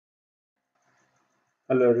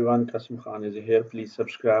Hello everyone, Kasim Khan is here. Please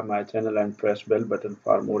subscribe my channel and press bell button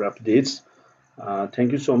for more updates.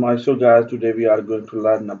 Thank you so much. So guys, today we are going to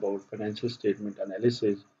learn about financial statement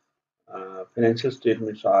analysis. Financial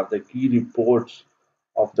statements are the key reports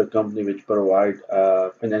of the company which provide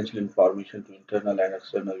financial information to internal and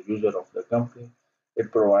external user of the company.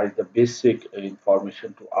 It provides the basic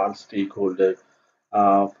information to all stakeholders.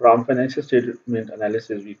 From financial statement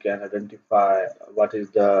analysis, we can identify what is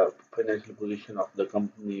the financial position of the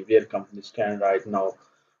company, where company stand right now,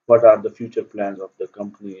 what are the future plans of the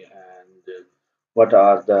company, and what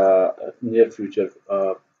are the near future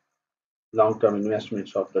long-term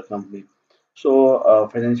investments of the company. So,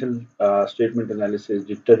 financial statement analysis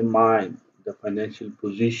determine the financial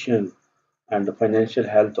position and the financial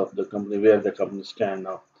health of the company, where the company stand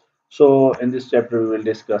now. So, in this chapter, we will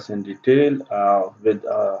discuss in detail with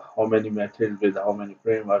how many methods, with how many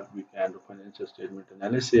framework we can do financial statement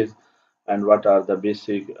analysis, and what are the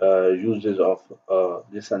basic uses of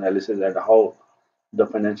this analysis, and how the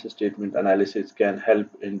financial statement analysis can help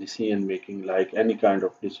in decision making, like any kind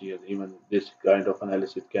of decision. Even this kind of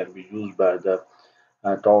analysis can be used by the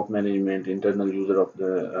top management, internal user of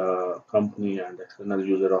the company, and external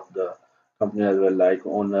user of the company as well, like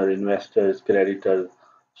owner, investors, creditors.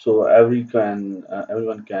 So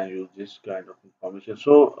everyone can use this kind of information.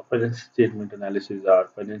 So financial statement analysis are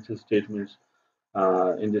financial statements.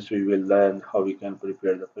 In this, we will learn how we can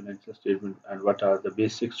prepare the financial statement and what are the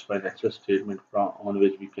basics financial statement from on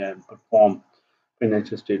which we can perform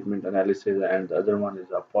financial statement analysis, and the other one is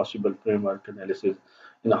a possible framework analysis.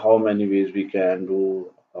 In how many ways we can do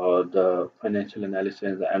the financial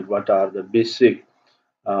analysis, and what are the basic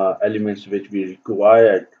elements which we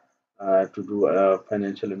required to do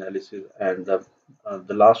financial analysis. And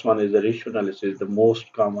the last one is the ratio analysis, the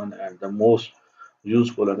most common and the most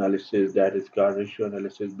useful analysis, that is called ratio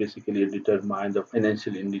analysis. Basically, it determines the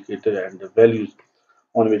financial indicator and the values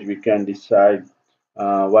on which we can decide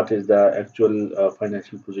what is the actual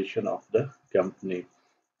financial position of the company.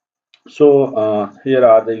 So here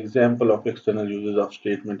are the example of external uses of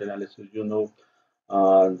statement analysis.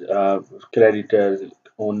 Creditors,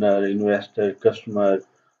 owner, investor, customer,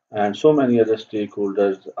 and so many other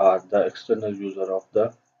stakeholders are the external user of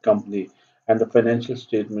the company. And the financial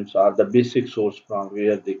statements are the basic source from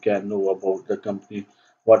where they can know about the company,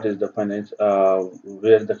 what is the finance,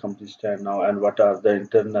 where the company stand now, and what are the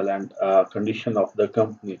internal and condition of the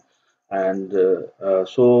company. And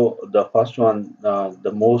so the first one,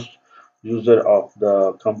 the most user of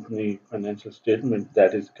the company financial statement,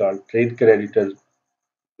 that is called trade creditors.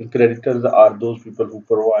 Creditors are those people who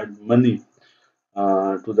provide money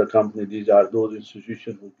to the company. These are those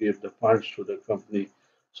institutions who give the funds to the company.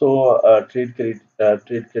 So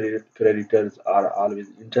creditors are always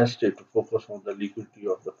interested to focus on the liquidity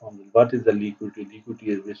of the firm. What is the liquidity? Liquidity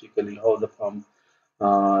is basically how the firm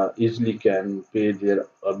easily can pay their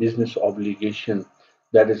business obligation.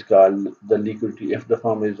 That is called the liquidity. If the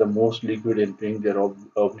firm is the most liquid in paying their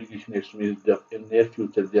obligation, it means that in near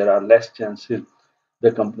future there are less chances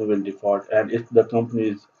the company will default. And if the company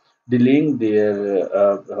is delaying their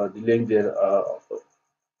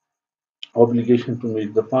obligation to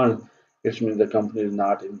meet the fund, it means the company is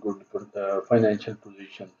not in good financial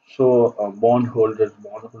position. So bondholders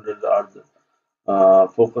are the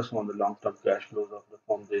focus on the long-term cash flows of the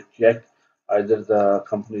firm. They check either the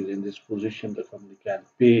company is in this position, the company can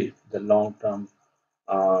pay the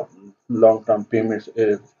uh, long-term payments.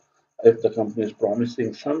 If the company is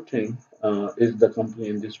promising something, is the company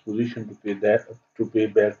in this position to pay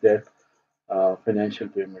back that financial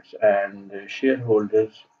payments. And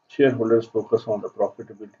shareholders focus on the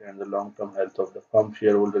profitability and the long-term health of the firm.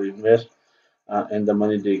 Shareholder invest in the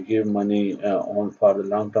money, they give money on for the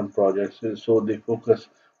long-term projects. So they focus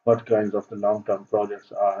what kinds of the long-term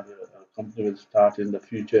projects are company will start in the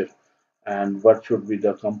future, and what should be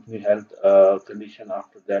the company health condition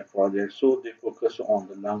after that project. So they focus on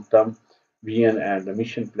the long-term vision and the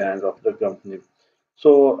mission plans of the company.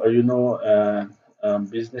 So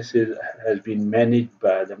businesses has been managed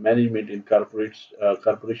by the management in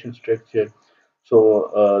corporation structure.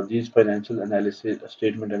 So these financial analysis,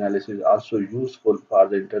 statement analysis, also useful for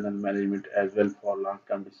the internal management as well, for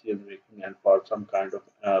long-term decision making and for some kind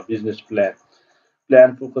of business plan.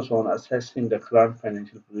 Plan focus on assessing the current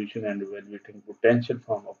financial position and evaluating potential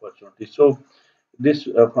from opportunities. So this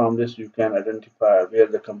from this you can identify where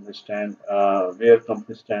the company stand, where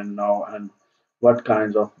company stand now, and what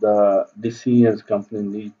kinds of the decisions company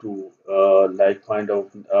need to like find out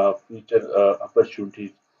future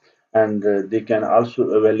opportunities. And they can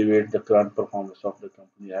also evaluate the current performance of the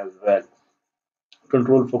company as well.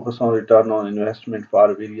 Control focus on return on investment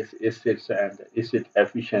for various assets and asset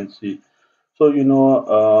efficiency. So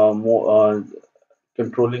more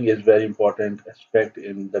controlling is very important aspect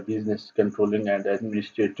in the business controlling and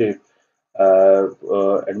administrative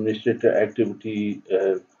activity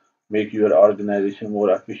make your organization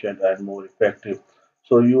more efficient and more effective.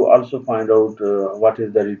 So you also find out what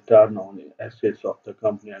is the return on assets of the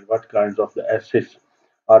company and what kinds of the assets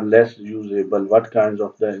are less usable, what kinds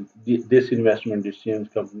of this investment decisions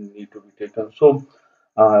company need to be taken. So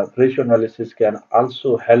ratio analysis can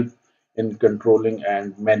also help in controlling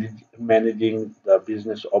and managing the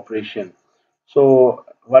business operation. So,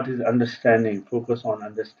 what is understanding? Focus on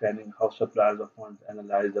understanding how suppliers of funds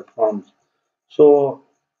analyze the firms. So,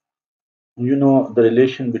 the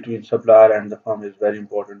relation between supplier and the firm is very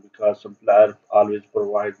important because supplier always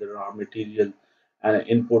provide the raw material and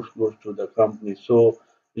inputs goes to the company. So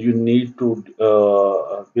you need to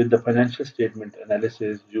with the financial statement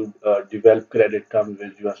analysis, you develop credit terms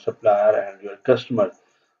with your supplier and your customer.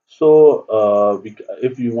 So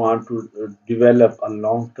if you want to develop a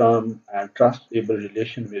long-term and trustable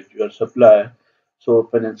relation with your supplier, so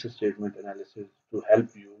financial statement analysis to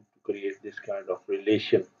help you to create this kind of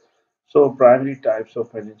relation. So primary types of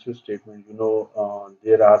financial statement,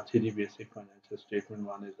 there are three basic financial statement.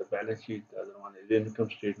 One is the balance sheet, the other one is the income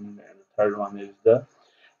statement, and the third one is the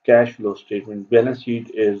cash flow statement. Balance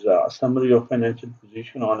sheet is a summary of financial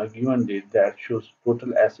position on a given date that shows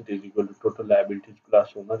total asset is equal to total liabilities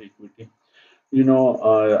plus owner equity.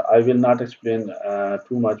 I will not explain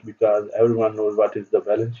too much because everyone knows what is the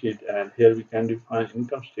balance sheet, and here we can define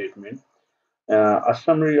income statement, a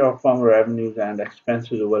summary of firm revenues and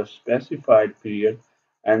expenses over a specified period,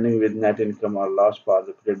 ending with net income or loss for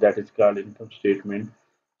the period. That is called income statement.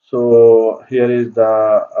 So here is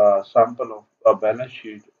the sample of a balance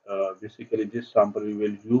sheet. Basically, this sample we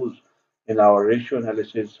will use in our ratio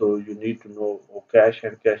analysis. So you need to know cash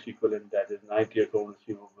and cash equivalent. That is 90 account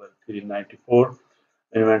receivable 394,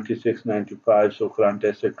 inventory 695. So current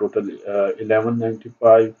asset total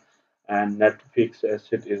 1195 and net fixed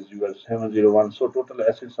asset is your 701. So total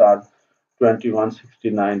assets are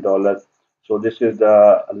 $2169. So this is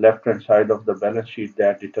the left hand side of the balance sheet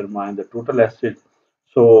that determine the total asset.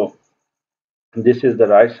 So this is the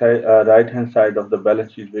right hand side of the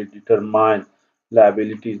balance sheet which determine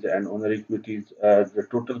liabilities and owner equities. The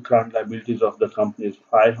total current liabilities of the company is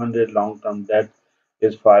 500, long term debt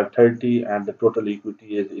is 530, and the total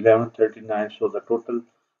equity is 1139. So the total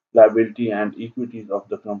liability and equities of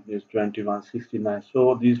the company is 2169.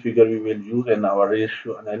 So these figure we will use in our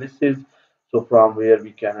ratio analysis. So from where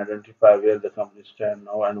we can identify where the company stand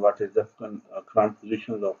now and what is the current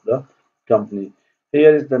positions of the company.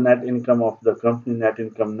 Here is the net income of the company. Net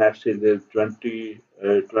income net sales is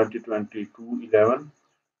 2022 11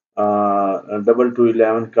 double two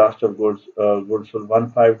 11, cost of goods sold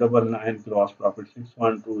 1599, gross profit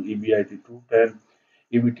 612, EBIT 210,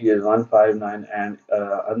 EBT is 159, and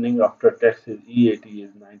earning after tax is EAT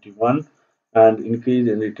is 91, and increase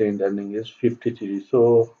in retained earning is 53.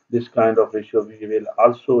 So this kind of ratio we will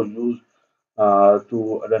also use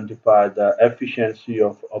to identify the efficiency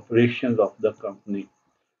of operations of the company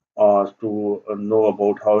or to know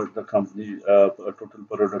about how the company total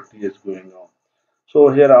productivity is going on. So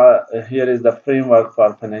here is the framework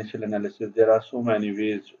for financial analysis. There are so many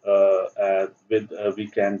ways with we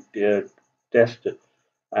can test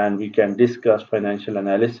and we can discuss financial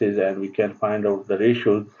analysis and we can find out the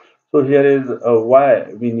ratios. So here is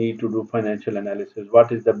why we need to do financial analysis.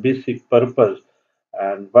 What is the basic purpose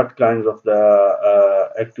and what kinds of the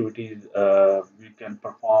activities we can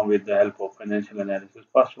perform with the help of financial analysis.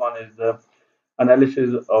 First one is the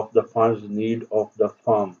analysis of the funds need of the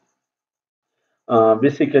firm.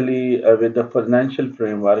 Basically, with the financial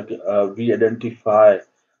framework, we identify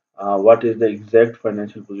what is the exact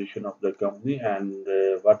financial position of the company and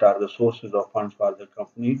what are the sources of funds for the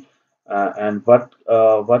company and what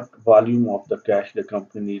volume of the cash the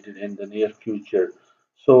company needed in the near future.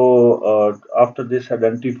 So after this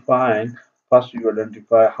identifying, first you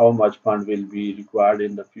identify how much fund will be required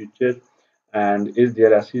in the future and is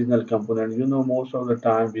there a seasonal component? Most of the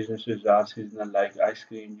time businesses are seasonal, like ice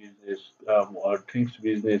cream business or drinks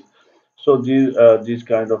business. So these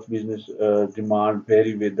kind of business demand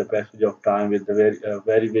vary with the passage of time, with the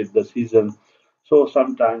vary with the season. So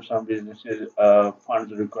sometimes some businesses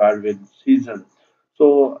funds required with season.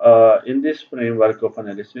 So in this framework of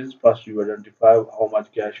analysis, first you identify how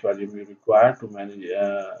much cash volume you require to manage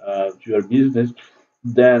your business.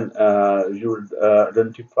 Then you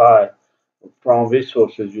identify from which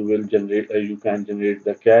sources you can generate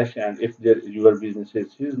the cash, and if your business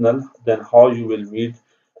is seasonal, then how you will meet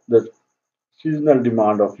the seasonal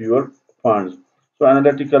demand of your funds. So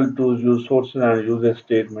analytical tools use sources and user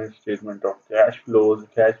statements, statement of cash flows,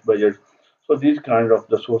 cash budgets. So these kind of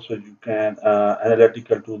the sources you can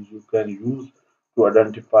analytical tools you can use to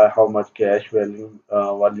identify how much cash volume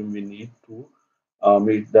we need to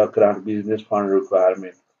meet the current business fund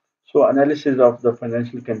requirement. So analysis of the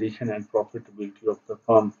financial condition and profitability of the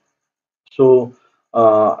firm. So,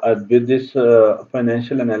 with this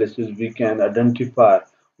financial analysis, we can identify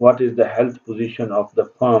what is the health position of the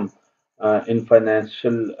firm in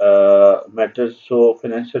financial matters. So,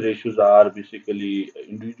 financial ratios are basically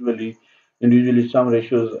individually some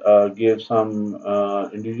ratios give some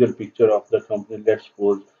individual picture of the company. Let's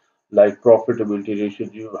suppose like profitability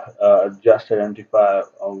ratios, you just identify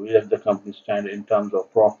where the company stand in terms of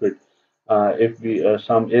profit. If we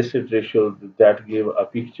some asset ratios that give a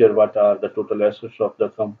picture what are the total assets of the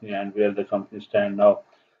company and where the company stand now.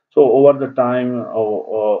 So over the time,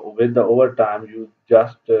 with the over time, you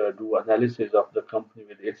just do analysis of the company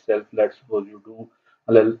with itself. Let's suppose you do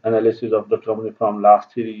analysis of the company from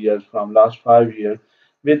last 3 years, from last 5 years.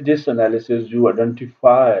 With this analysis, you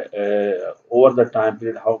identify over the time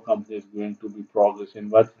period how company is going to be progress in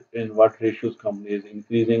what ratios company is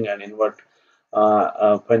increasing and in what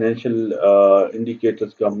financial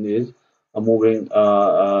indicators companies are moving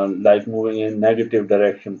moving in negative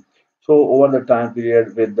direction. So over the time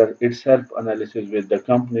period with the itself analysis with the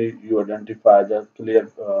company, you identify the clear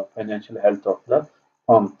financial health of the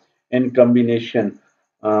firm. In combination,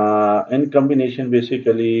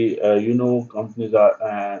 basically, companies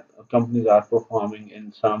are performing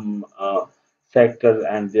in some sectors,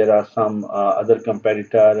 and there are some other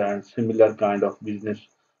competitor and similar kind of business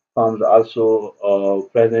firms also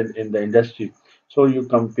present in the industry. So you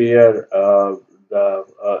compare the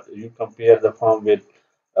firm with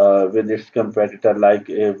its competitor. Like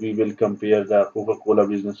we will compare the Coca-Cola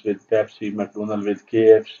business with Pepsi, McDonald with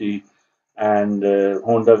KFC, and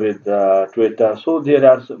Honda with Toyota. So there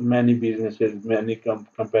are many businesses, many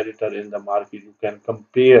competitor in the market. You can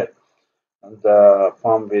compare the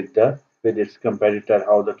firm with its competitor,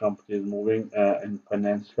 how the company is moving in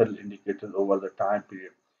financial indicators over the time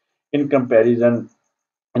period. In comparison,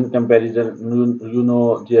 there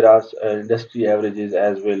are industry averages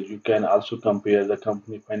as well. You can also compare the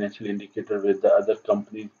company financial indicator with the other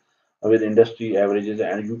companies with industry averages,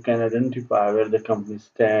 and you can identify where the company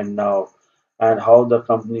stand now and how the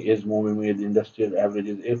company is moving with industrial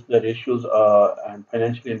averages. If the ratios and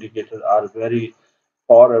financial indicators are very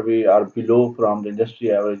far away or below from the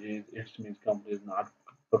industry averages, it means company is not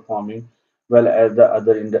performing well as the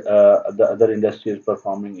other industry is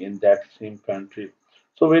performing in that same country.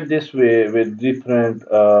 So with this way, with different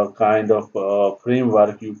kind of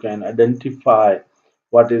framework, you can identify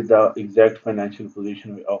what is the exact financial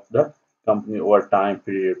position of the company over time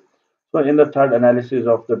period. So in the third analysis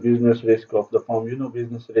of the business risk of the firm,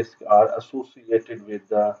 business risks are associated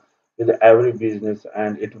with every business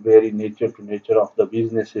and it vary nature to nature of the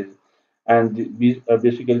businesses. And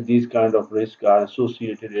basically these kind of risks are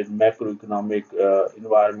associated in macroeconomic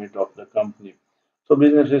environment of the company. So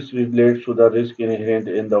business risk relates to the risk inherent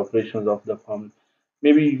in the operations of the firm.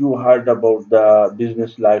 Maybe you heard about the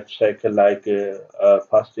business life cycle, like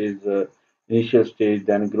first is initial stage,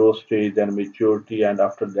 then growth stage, then maturity, and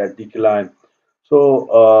after that decline.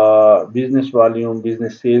 So business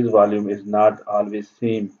sales volume is not always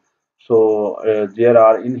same. So there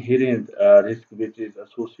are inherent risk which is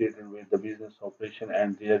associated with the business operation,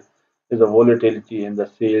 and there is a volatility in the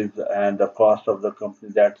sales and the cost of the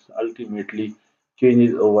company that's ultimately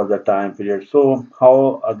changes over the time period. So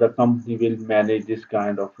how the company will manage this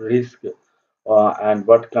kind of risk and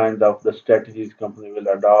what kind of the strategies company will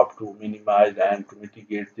adopt to minimize and to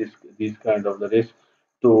mitigate these kind of the risk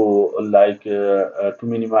to to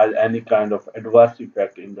minimize any kind of adverse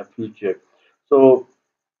effect in the future. So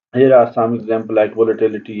here are some examples like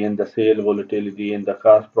volatility in the sale, volatility in the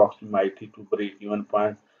cost proximity to break-even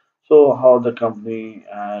point. So how the company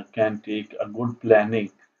can take a good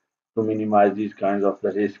planning to minimize these kinds of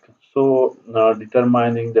the risk. So,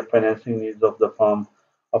 determining the financing needs of the firm,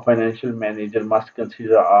 a financial manager must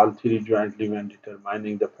consider all three jointly when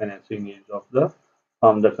determining the financing needs of the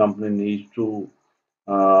firm. The company needs to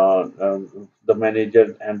the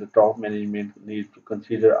manager and the top management need to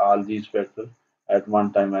consider all these factors at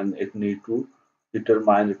one time, and it need to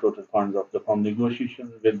determine the total funds of the firm.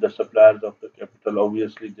 Negotiations with the suppliers of the capital.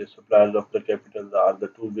 Obviously, the suppliers of the capital are the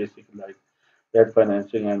two basic like debt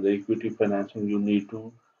financing and the equity financing. You need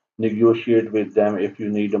to negotiate with them if you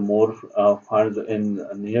need more funds in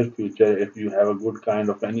near future. If you have a good kind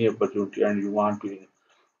of any opportunity and you want to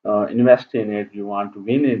invest in it, you want to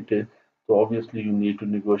win it, So obviously you need to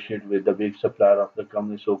negotiate with the big supplier of the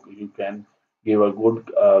company so you can give a good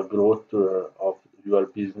growth of your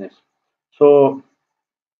business. So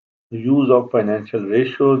use of financial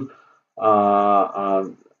ratios.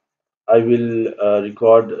 Um, I will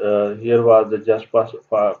record here was the just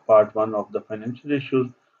part one of the financial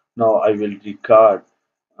ratios. Now I will record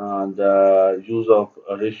the use of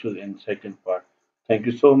ratios in second part. Thank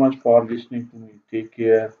you so much for listening to me. Take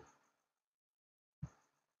care.